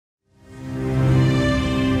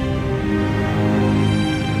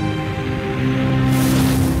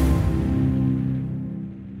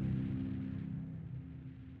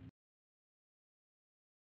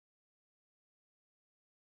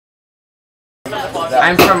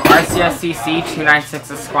I'm from RCSCC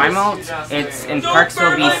 296 Esquimalt. It's in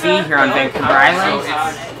Parksville, BC, here on Vancouver Island,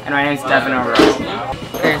 and my name's Devin O'Rourke.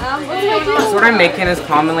 Okay. So what I'm making is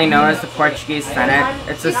commonly known as the Portuguese Senate.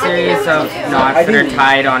 It's a series of knots that are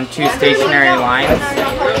tied on two stationary lines.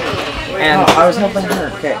 And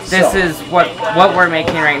this is what we're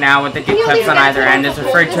making right now with the two clips on either end is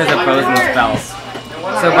referred to as a Boatswains Belt.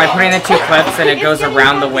 So by putting the two clips and it goes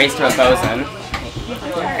around the waist of a bosun.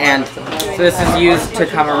 And so this is used to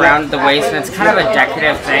come around the waist, and it's kind of a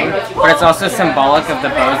decorative thing, but it's also symbolic of the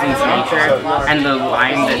bosun's nature and the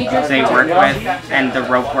line that they work with and the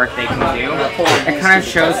rope work they can do. It kind of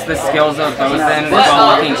shows the skills of a bosun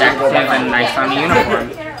while looking decorative and nice on the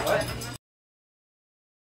uniform.